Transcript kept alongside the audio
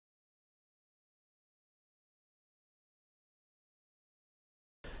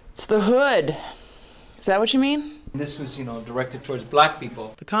It's the hood. Is that what you mean? This was, directed towards black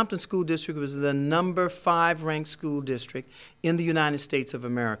people. The Compton School District was the number 5 ranked school district in the United States of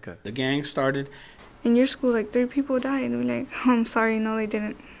America. The gang started. In your school, like 3 people died, and we're like, oh, I'm sorry, no, they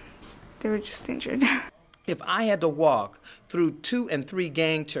didn't. They were just injured. If I had to walk through 2 and 3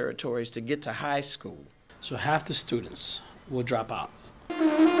 gang territories to get to high school, So half the students will drop out.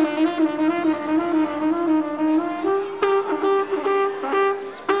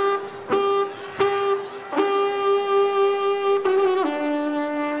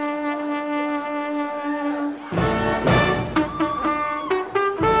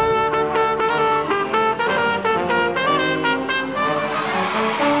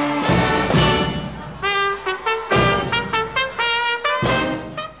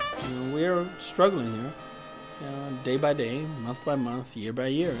 We're struggling here, day by day, month by month, year by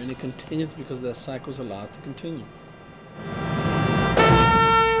year, and it continues because that cycle is allowed to continue.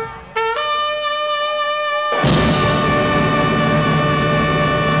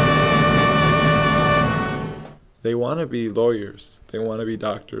 They want to be lawyers, they want to be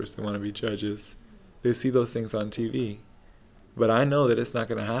doctors, they want to be judges. They see those things on TV. But I know that it's not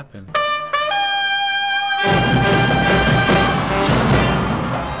going to happen.